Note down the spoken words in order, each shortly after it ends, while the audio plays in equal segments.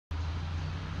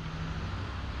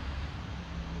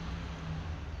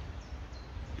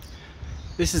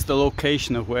This is the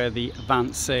location of where the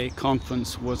Wannsee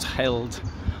Conference was held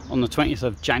on the 20th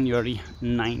of January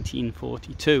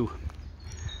 1942.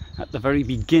 At the very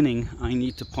beginning, I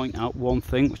need to point out one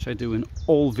thing, which I do in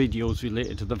all videos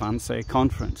related to the Wannsee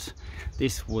Conference.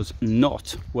 This was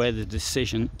not where the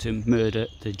decision to murder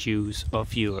the Jews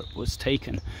of Europe was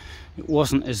taken. It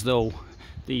wasn't as though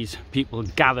these people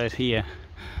gathered here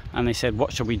and they said,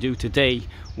 what shall we do today?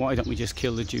 Why don't we just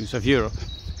kill the Jews of Europe?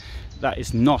 That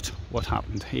is not what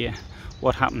happened here.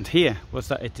 What happened here was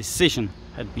that a decision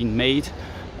had been made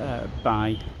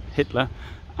by Hitler,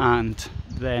 and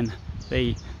then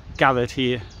they gathered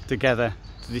here together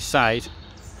to decide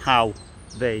how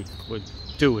they would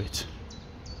do it.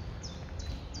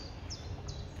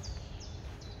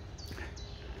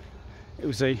 It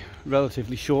was a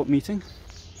relatively short meeting.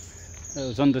 It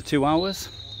was under 2 hours,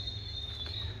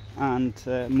 and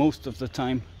most of the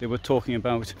time they were talking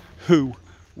about who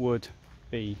would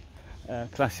be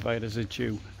classified as a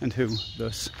Jew and who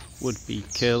thus would be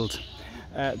killed.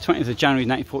 20th of January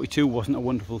 1942 wasn't a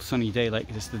wonderful sunny day like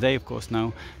it is today, of course.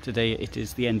 Now today it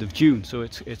is the end of June, so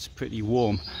it's pretty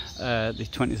warm. The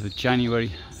 20th of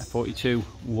January 42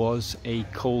 was a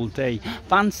cold day.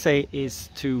 Wannsee is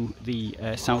to the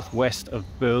southwest of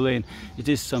Berlin. It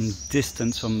is some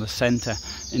distance from the centre.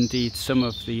 Indeed, some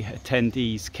of the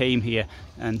attendees came here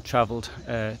and travelled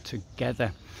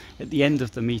together. At the end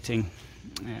of the meeting,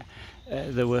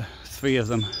 there were 3 of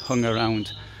them hung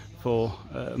around for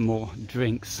more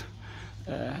drinks.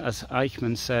 As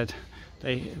Eichmann said,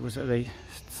 they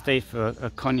stayed for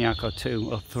a cognac or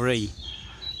 2 or 3.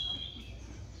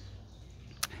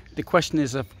 The question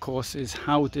is, of course, is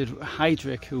how did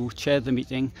Heydrich, who chaired the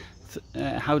meeting,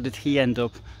 how did he end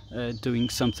up doing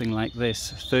something like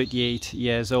this? 38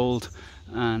 years old,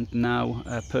 and now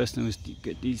a person who's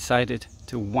decided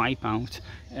to wipe out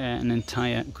an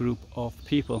entire group of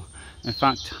people. In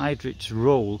fact, Heydrich's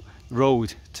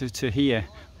road to here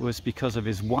was because of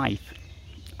his wife.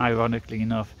 Ironically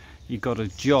enough, he got a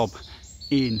job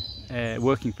in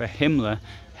working for Himmler,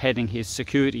 heading his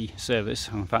security service.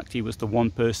 In fact, he was the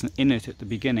one person in it at the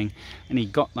beginning, and he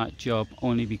got that job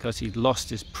only because he'd lost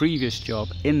his previous job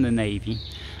in the Navy,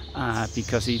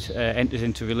 because he'd entered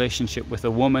into a relationship with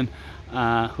a woman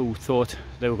who thought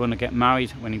they were going to get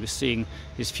married when he was seeing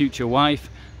his future wife,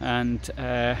 and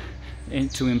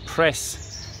to impress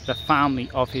the family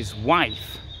of his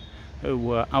wife, who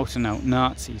were out and out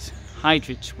Nazis.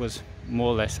 Heydrich was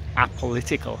more or less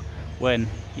apolitical when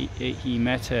he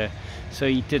met her, so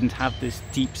he didn't have this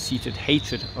deep-seated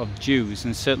hatred of Jews,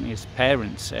 and certainly his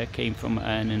parents came from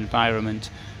an environment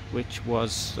which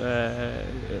was had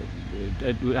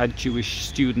Jewish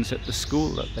students at the school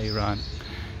that they ran.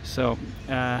 So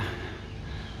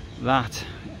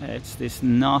it's this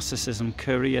narcissism,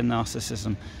 career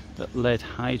narcissism, that led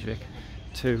Heydrich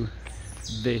to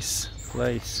this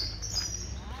place.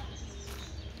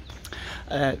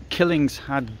 Killings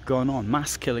had gone on,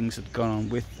 mass killings had gone on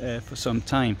for some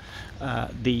time.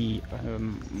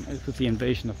 With the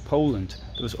invasion of Poland,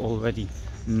 there was already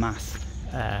mass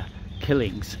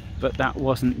killings, but that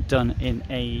wasn't done in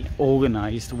a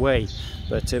organised way.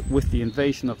 But with the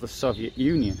invasion of the Soviet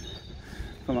Union,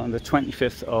 from on the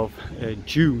 25th of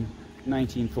June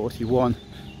 1941,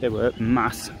 there were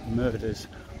mass murders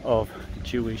of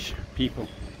Jewish people.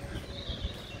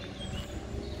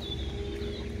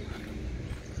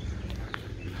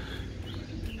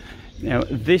 Now,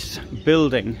 this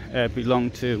building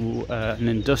belonged to an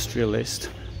industrialist,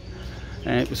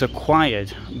 and it was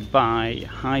acquired by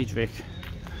Heydrich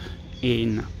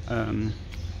in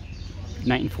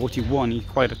 1941. He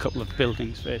acquired a couple of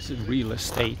buildings for his real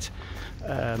estate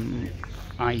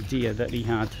idea that he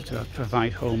had to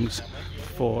provide homes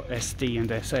for SD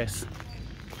and SS.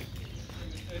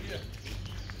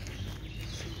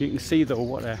 You can see though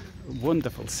what a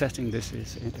wonderful setting this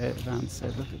is in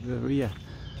Wannsee. Look at the rear.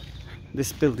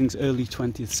 This building's early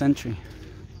 20th century.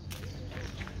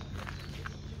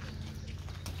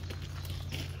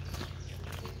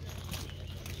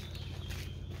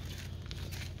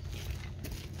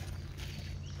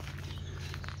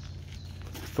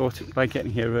 I thought by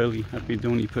getting here early I'd be the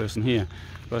only person here,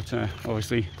 but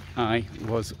obviously I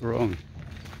was wrong.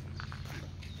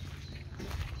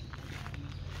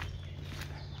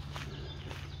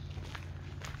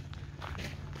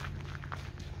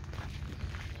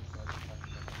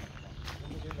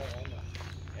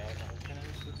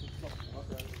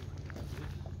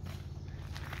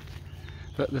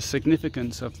 But the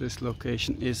significance of this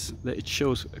location is that it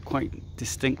shows quite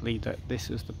distinctly that this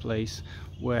is the place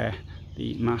where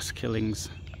the mass killings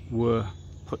were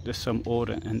put to some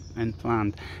order and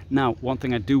planned. Now, one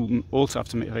thing I do also have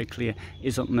to make very clear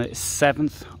is on the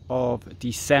 7th of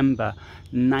December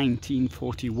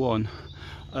 1941,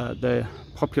 the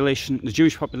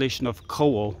Jewish population of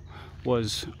Kowal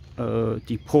was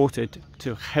deported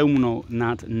to Havel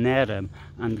nad Nerem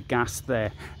and gassed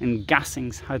there. And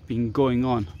gassings had been going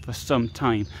on for some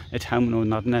time at Havel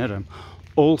nad Nerem.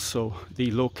 Also, the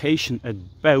location at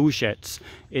Bełżec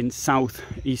in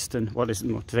southeastern,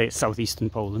 today it's southeastern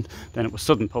Poland, then it was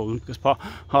southern Poland because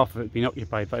half of it had been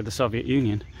occupied by the Soviet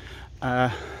Union.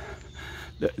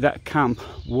 That camp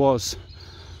was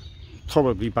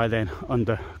probably by then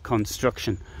under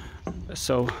construction.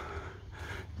 So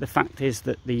the fact is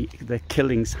that the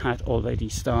killings had already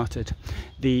started.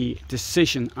 The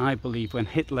decision, I believe, when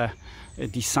Hitler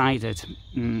decided,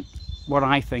 what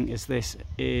I think is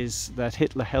that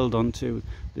Hitler held on to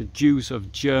the Jews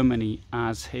of Germany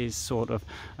as his sort of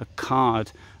a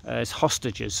card, as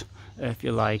hostages, if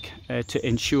you like, to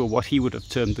ensure what he would have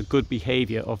termed the good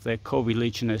behavior of their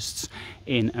co-religionists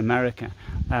in America.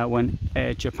 When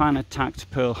Japan attacked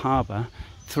Pearl Harbor,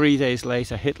 3 days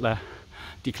later Hitler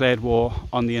declared war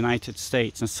on the United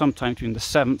States, and sometime between the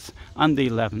 7th and the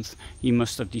 11th he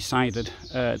must have decided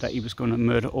that he was going to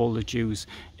murder all the Jews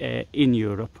in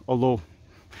Europe, although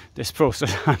this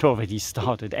process had already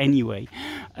started anyway.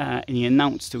 And he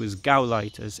announced to his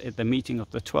Gauleiters at the meeting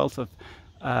of the 12th of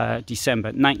December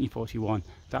 1941,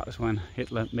 that was when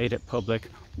Hitler made it public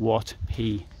what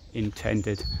he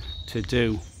intended to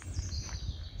do.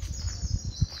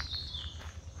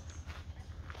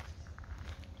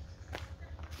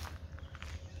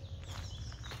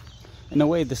 In a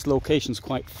way, this location is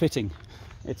quite fitting.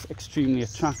 It's extremely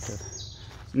attractive.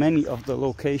 Many of the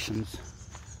locations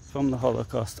from the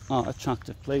Holocaust are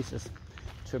attractive places.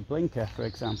 Treblinka, for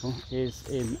example, is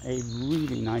in a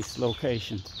really nice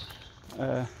location.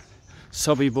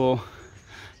 Sobibor,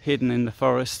 hidden in the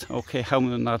forest. Okay,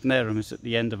 Havel nad Nerem is at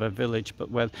the end of a village, but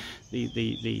where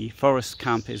the forest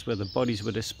camp is, where the bodies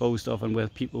were disposed of and where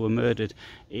people were murdered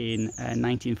in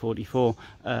 1944,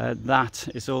 that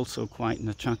is also quite an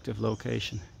attractive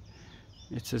location.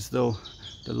 It's as though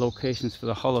the locations for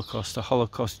the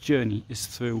Holocaust journey is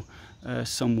through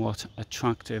somewhat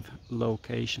attractive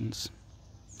locations.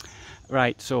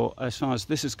 Right, so as far as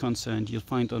this is concerned, you'll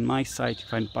find on my site, you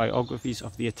find biographies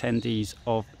of the attendees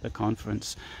of the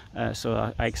conference.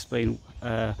 So I explain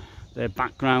their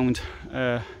background,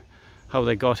 how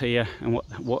they got here, and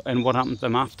what happened to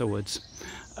them afterwards.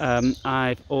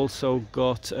 I've also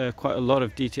got quite a lot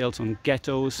of details on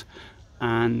ghettos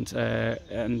and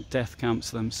death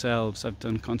camps themselves. I've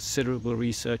done considerable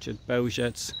research at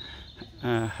Bełżec,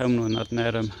 Havel nad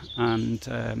Nerem,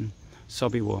 and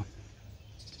Sobibor.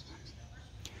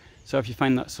 So if you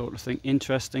find that sort of thing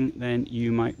interesting, then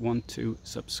you might want to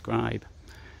subscribe.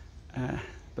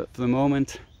 But for the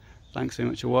moment, thanks very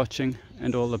much for watching,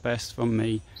 and all the best from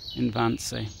me in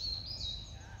Wannsee.